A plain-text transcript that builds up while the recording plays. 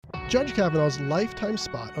Judge Kavanaugh's lifetime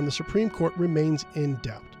spot on the Supreme Court remains in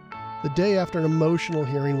doubt. The day after an emotional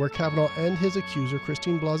hearing where Kavanaugh and his accuser,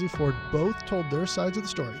 Christine Blasey Ford, both told their sides of the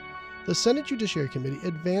story, the Senate Judiciary Committee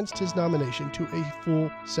advanced his nomination to a full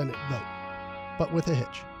Senate vote, but with a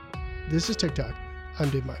hitch. This is TikTok. I'm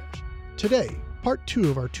Dave Myers. Today, part 2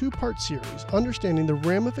 of our 2-part series, understanding the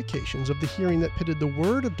ramifications of the hearing that pitted the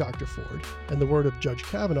word of Dr. Ford and the word of Judge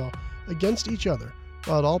Kavanaugh against each other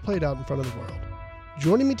while it all played out in front of the world.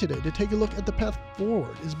 Joining me today to take a look at the path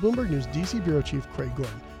forward is Bloomberg News DC Bureau Chief Craig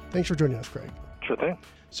Gordon. Thanks for joining us, Craig. Sure thing.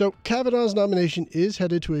 So Kavanaugh's nomination is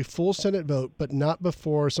headed to a full Senate vote, but not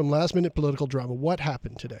before some last-minute political drama. What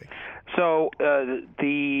happened today? So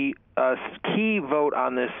the key vote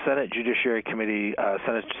on this Senate Judiciary Committee,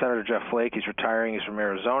 Senator Jeff Flake, he's retiring, he's from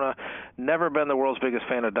Arizona, never been the world's biggest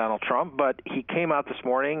fan of Donald Trump, but he came out this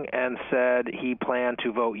morning and said he planned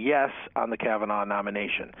to vote yes on the Kavanaugh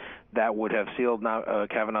nomination. That would have sealed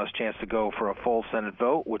Kavanaugh's chance to go for a full Senate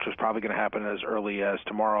vote, which was probably going to happen as early as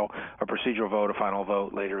tomorrow, a procedural vote, a final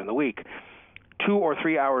vote later in the week. 2 or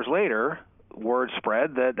 3 hours later, word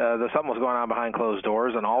spread that something was going on behind closed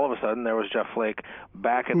doors, and all of a sudden there was Jeff Flake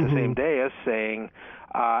back at the same dais saying,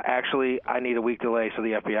 actually, I need a week delay so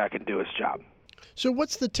the FBI can do its job. So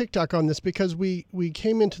what's the TikTok on this? Because we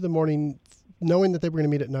came into the morning knowing that they were going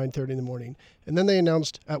to meet at 9:30 in the morning, and then they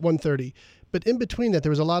announced at 1:30. But in between that, there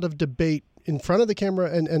was a lot of debate in front of the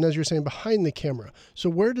camera and as you're saying, behind the camera. So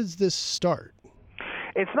where does this start?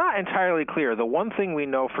 It's not entirely clear. The one thing we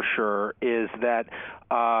know for sure is that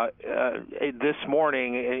this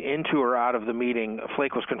morning, into or out of the meeting,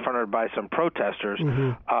 Flake was confronted by some protesters,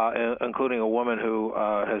 including a woman who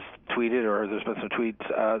has tweeted, or there's been some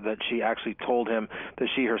tweets, that she actually told him that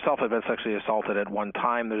she herself had been sexually assaulted at one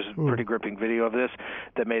time. There's a pretty gripping video of this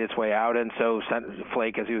that made its way out. And so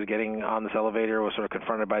Flake, as he was getting on this elevator, was sort of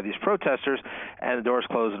confronted by these protesters, and the doors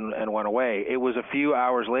closed and went away. It was a few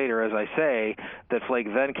hours later, as I say, that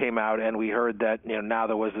Flake then came out, and we heard that now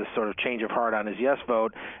there was this sort of change of heart on his yes vote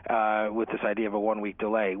with this idea of a 1-week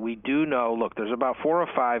delay. We do know, look, there's about 4 or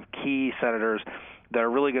 5 key senators that are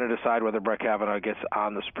really going to decide whether Brett Kavanaugh gets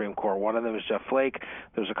on the Supreme Court. One of them is Jeff Flake.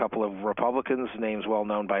 There's a couple of Republicans, names well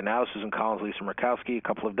known by now, Susan Collins, Lisa Murkowski, a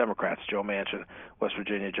couple of Democrats, Joe Manchin, West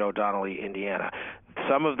Virginia, Joe Donnelly, Indiana.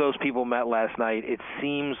 Some of those people met last night. It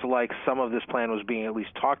seems like some of this plan was being at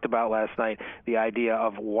least talked about last night, the idea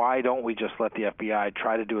of why don't we just let the FBI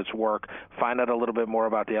try to do its work, find out a little bit more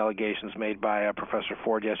about the allegations made by Professor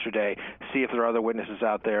Ford yesterday, see if there are other witnesses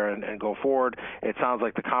out there and go forward. It sounds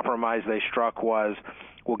like the compromise they struck was,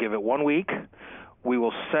 we'll give it 1 week. We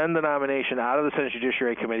will send the nomination out of the Senate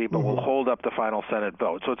Judiciary Committee, but we'll hold up the final Senate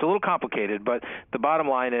vote. So it's a little complicated, but the bottom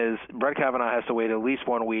line is Brett Kavanaugh has to wait at least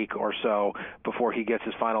 1 week or so before he gets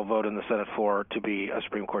his final vote in the Senate floor to be a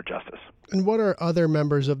Supreme Court justice. And what are other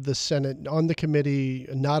members of the Senate on the committee,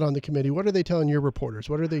 not on the committee? What are they telling your reporters?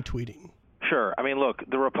 What are they tweeting? Sure. I mean, look,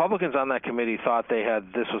 the Republicans on that committee thought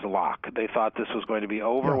this was a lock. They thought this was going to be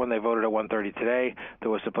over when they voted at 1:30 today. There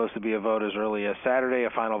was supposed to be a vote as early as Saturday, a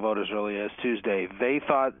final vote as early as Tuesday. They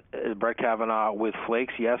thought Brett Kavanaugh, with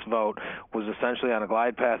Flake's yes vote, was essentially on a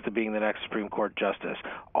glide path to being the next Supreme Court justice.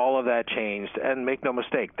 All of that changed, and make no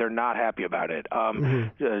mistake, they're not happy about it.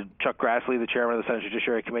 Chuck Grassley, the chairman of the Senate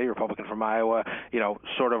Judiciary Committee, Republican from Iowa,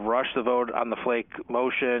 sort of rushed the vote on the Flake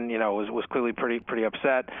motion. Was clearly pretty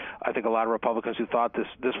upset. I think a lot of Republicans who thought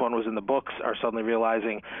this one was in the books are suddenly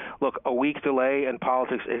realizing, look, a week delay in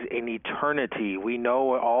politics is an eternity. We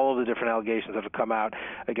know all of the different allegations that have come out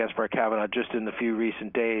against Brett Kavanaugh just in the few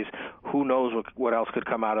recent days. Who knows what else could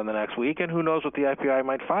come out in the next week, and who knows what the FBI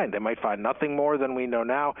might find. They might find nothing more than we know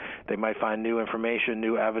now. They might find new information,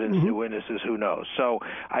 new evidence, new witnesses, who knows. So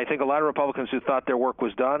I think a lot of Republicans who thought their work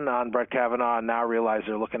was done on Brett Kavanaugh now realize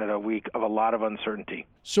they're looking at a week of a lot of uncertainty.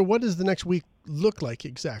 So what does the next week look like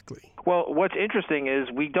exactly? Well, what's interesting is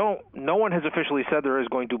no one has officially said there is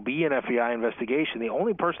going to be an FBI investigation. The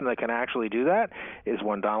only person that can actually do that is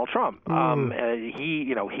one Donald Trump.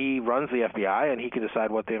 He runs the FBI, and he can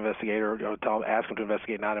decide what to investigate or ask him to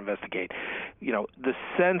investigate, not investigate. The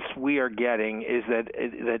sense we are getting is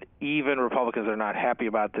that even Republicans that are not happy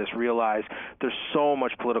about this realize there's so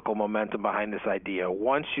much political momentum behind this idea.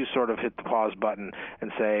 Once you sort of hit the pause button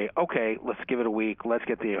and say, okay, let's give it a week, let's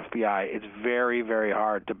get the FBI, it's very, very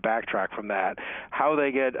hard to backtrack from that. How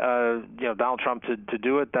they get Donald Trump to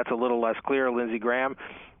do it, that's a little less clear. Lindsey Graham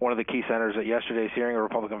one of the key senators at yesterday's hearing, a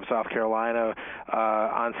Republican from South Carolina,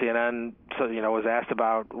 on CNN, was asked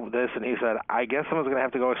about this, and he said, "I guess someone's going to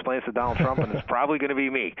have to go explain this to Donald Trump, and it's probably going to be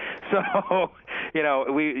me." So,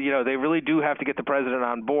 they really do have to get the president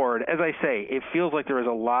on board. As I say, it feels like there is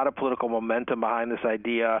a lot of political momentum behind this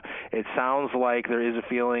idea. It sounds like there is a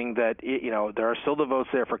feeling that there are still the votes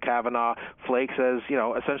there for Kavanaugh. Flake says,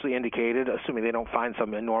 essentially indicated, assuming they don't find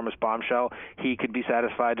some enormous bombshell, he could be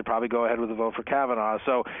satisfied to probably go ahead with a vote for Kavanaugh.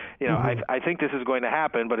 So, I think this is going to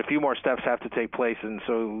happen, but a few more steps have to take place, and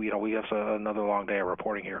so, we have another long day of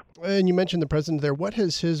reporting here. And you mentioned the president there. What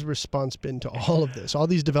has his response been to all of this, all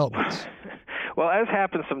these developments? Well, as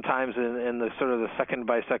happens sometimes in the sort of the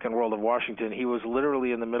second-by-second world of Washington, he was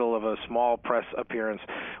literally in the middle of a small press appearance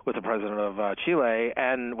with the president of Chile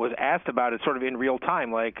and was asked about it sort of in real time,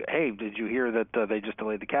 like, hey, did you hear that they just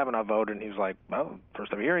delayed the Kavanaugh vote? And he was like, well,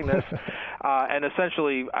 first I'm hearing this. And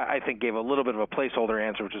essentially, I think gave a little bit of a placeholder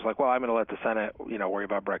answer, which is like, well, I'm going to let the Senate, worry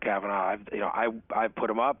about Brett Kavanaugh. I've put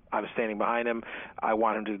him up. I'm standing behind him. I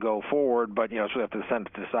want him to go forward, but, it's really up to the Senate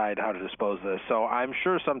to decide how to dispose of this. So I'm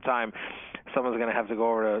sure sometime someone's going to have to go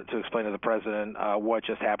over to explain to the president what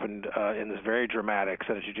just happened in this very dramatic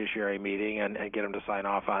Senate Judiciary meeting and get him to sign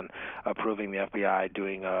off on approving the FBI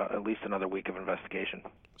doing at least another week of investigation.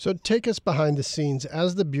 So take us behind the scenes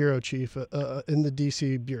as the bureau chief in the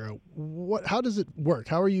D.C. bureau. How does it work?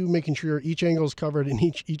 How are you making sure each angle is covered and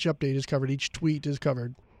each update is covered, each tweet is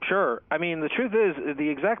covered? Sure. I mean, the truth is, the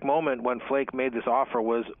exact moment when Flake made this offer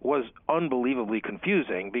was unbelievably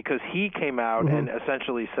confusing because he came out and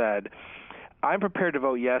essentially said, I'm prepared to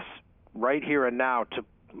vote yes right here and now to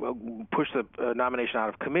push the nomination out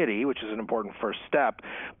of committee, which is an important first step,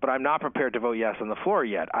 but I'm not prepared to vote yes on the floor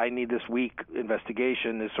yet. I need this week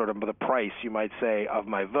investigation is sort of the price, you might say, of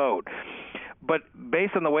my vote. But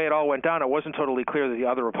based on the way it all went down, it wasn't totally clear that the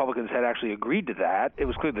other Republicans had actually agreed to that. It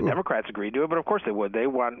was clear the Democrats agreed to it, but of course they would. They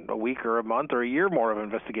want a week or a month or a year more of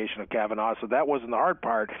investigation of Kavanaugh, so that wasn't the hard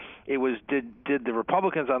part. It was did the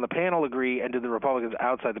Republicans on the panel agree and did the Republicans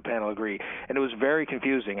outside the panel agree? And it was very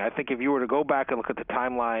confusing. I think if you were to go back and look at the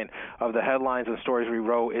timeline of the headlines and stories we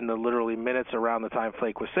wrote in the literally minutes around the time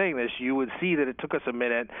Flake was saying this, you would see that it took us a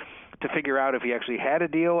minute to figure out if he actually had a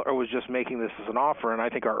deal or was just making this as an offer. And I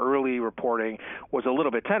think our early reporting was a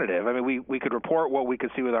little bit tentative. I mean, we could report what we could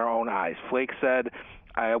see with our own eyes. Flake said,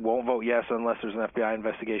 I won't vote yes unless there's an FBI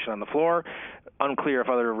investigation on the floor. Unclear if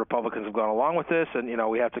other Republicans have gone along with this, and,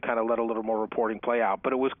 we have to kind of let a little more reporting play out.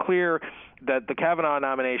 But it was clear that the Kavanaugh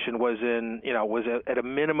nomination was at a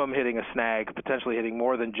minimum hitting a snag, potentially hitting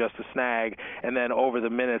more than just a snag. And then over the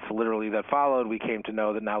minutes literally that followed, we came to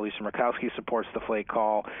know that now Lisa Murkowski supports the Flake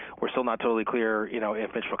call. We're still not totally clear,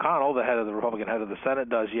 if Mitch McConnell, the Republican head of the Senate,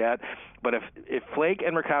 does yet. But if Flake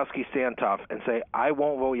and Murkowski stand tough and say, I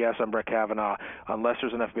won't vote yes on Brett Kavanaugh unless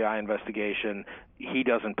there's an FBI investigation, he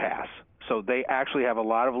doesn't pass. So they actually have a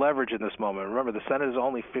lot of leverage in this moment. Remember, the Senate is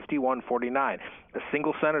only 51-49. A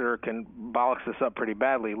single senator can bollocks this up pretty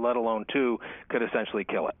badly, let alone two could essentially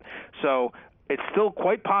kill it. So it's still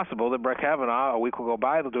quite possible that Brett Kavanaugh, a week will go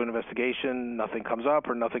by, they'll do an investigation, nothing comes up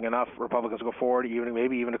or nothing enough, Republicans go forward,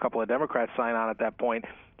 maybe even a couple of Democrats sign on at that point.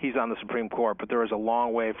 He's on the Supreme Court, but there is a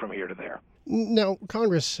long way from here to there. Now,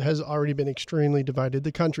 Congress has already been extremely divided.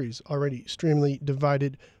 The country's already extremely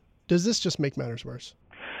divided. Does this just make matters worse?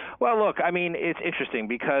 Well, look, I mean, it's interesting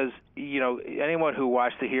because, anyone who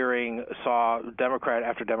watched the hearing saw Democrat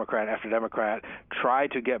after Democrat after Democrat try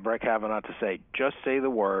to get Brett Kavanaugh to say, just say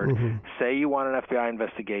the word, say you want an FBI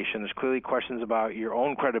investigation. There's clearly questions about your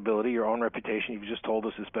own credibility, your own reputation. You've just told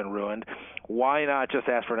us it's been ruined. Why not just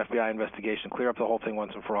ask for an FBI investigation, clear up the whole thing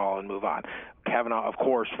once and for all, and move on? Kavanaugh, of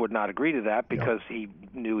course, would not agree to that because he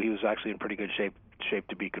knew he was actually in pretty good shape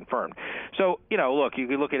to be confirmed. So, look, you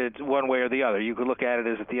could look at it one way or the other. You could look at it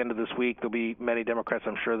as at the end of this week, there'll be many Democrats,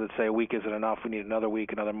 I'm sure, that say a week isn't enough. We need another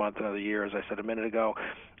week, another month, another year, as I said a minute ago.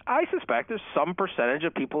 I suspect there's some percentage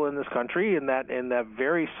of people in this country in that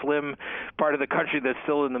very slim part of the country that's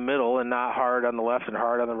still in the middle and not hard on the left and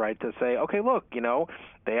hard on the right to say, okay, look,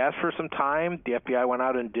 they asked for some time. The FBI went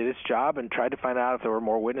out and did its job and tried to find out if there were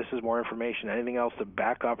more witnesses, more information, anything else to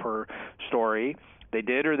back up her story. They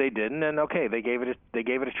did or they didn't, and okay, they gave it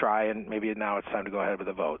a try, and maybe now it's time to go ahead with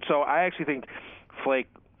a vote. So I actually think Flake,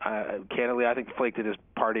 candidly, I think Flake did his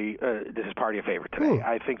party a favor today.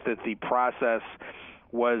 I think that the process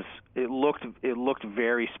it looked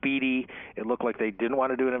very speedy. It looked like they didn't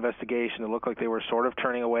want to do an investigation. It looked like they were sort of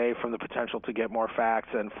turning away from the potential to get more facts,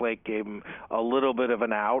 and Flake gave them a little bit of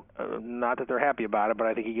an out. Not that they're happy about it, but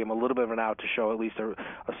I think he gave them a little bit of an out to show at least a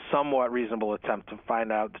somewhat reasonable attempt to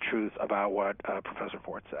find out the truth about what Professor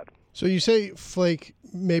Ford said. So you say Flake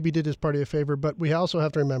maybe did his party a favor, but we also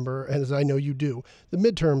have to remember, as I know you do, the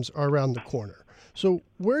midterms are around the corner. So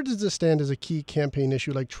where does this stand as a key campaign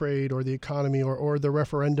issue like trade or the economy or the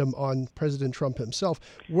referendum on President Trump himself?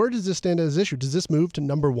 Where does this stand as an issue? Does this move to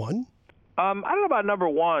number one? I don't know about number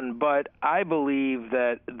one, but I believe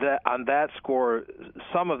that on that score,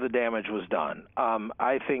 some of the damage was done.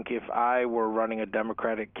 I think if I were running a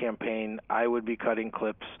Democratic campaign, I would be cutting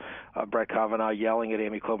clips of Brett Kavanaugh yelling at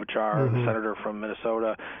Amy Klobuchar, the senator from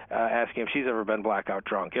Minnesota, asking if she's ever been blackout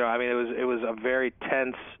drunk. I mean, it was a very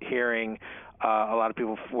tense hearing. A lot of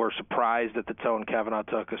people were surprised at the tone Kavanaugh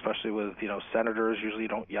took, especially with, senators. Usually you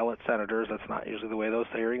don't yell at senators. That's not usually the way those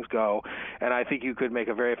hearings go. And I think you could make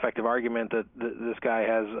a very effective argument that this guy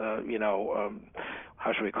has,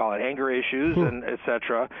 how should we call it, anger issues and et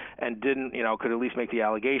cetera, and didn't, could at least make the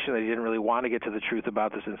allegation that he didn't really want to get to the truth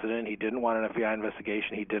about this incident. He didn't want an FBI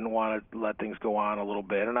investigation. He didn't want to let things go on a little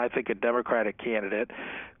bit. And I think a Democratic candidate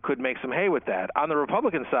could make some hay with that. On the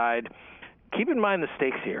Republican side, keep in mind the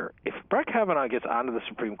stakes here. If Brett Kavanaugh gets onto the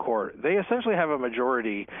Supreme Court, they essentially have a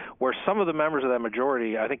majority where some of the members of that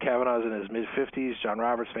majority, I think Kavanaugh's in his mid-50s, John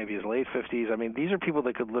Roberts maybe his late 50s. I mean, these are people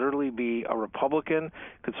that could literally be a Republican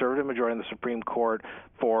conservative majority in the Supreme Court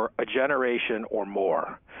for a generation or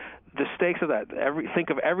more. The stakes of that,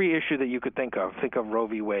 think of every issue that you could think of. Think of Roe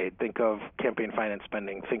v. Wade. Think of campaign finance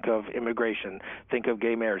spending. Think of immigration. Think of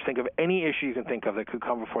gay marriage. Think of any issue you can think of that could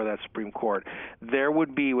come before that Supreme Court. There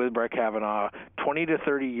would be, with Brett Kavanaugh, 20 to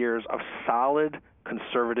 30 years of solid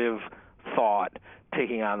conservative thought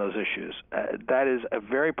taking on those issues. That is a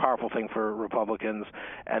very powerful thing for Republicans,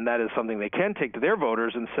 and that is something they can take to their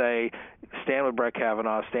voters and say, stand with Brett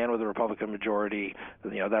Kavanaugh, stand with the Republican majority.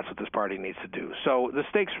 That's what this party needs to do. So the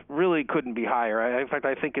stakes really couldn't be higher. In fact,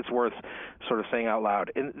 I think it's worth sort of saying out loud.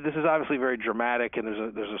 And this is obviously very dramatic, and there's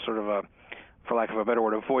a sort of a, for lack of a better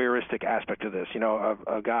word, a voyeuristic aspect to this.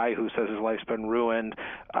 A guy who says his life's been ruined,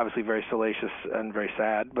 obviously very salacious and very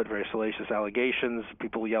sad, but very salacious allegations,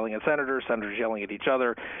 people yelling at senators yelling at each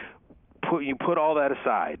other. You put all that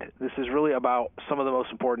aside. This is really about some of the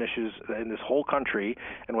most important issues in this whole country,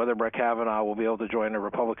 and whether Brett Kavanaugh will be able to join a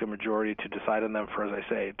Republican majority to decide on them for, as I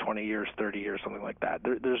say, 20 years, 30 years, something like that.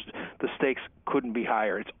 The stakes couldn't be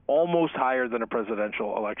higher. It's almost higher than a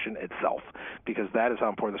presidential election itself, because that is how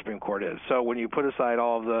important the Supreme Court is. So when you put aside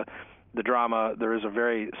all of the drama, there is a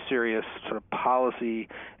very serious sort of policy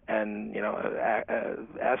and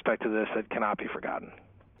aspect to this that cannot be forgotten.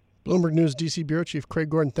 Bloomberg News DC Bureau Chief Craig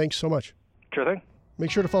Gordon, thanks so much. Sure thing.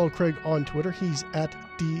 Make sure to follow Craig on Twitter. He's at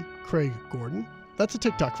 @DCraigGordon. That's a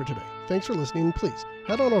TikTok for today. Thanks for listening, and please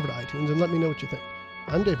head on over to iTunes and let me know what you think.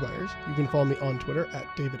 I'm Dave Myers. You can follow me on Twitter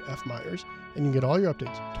 @DavidFMyers, and you can get all your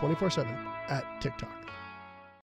updates 24/7 at TikTok.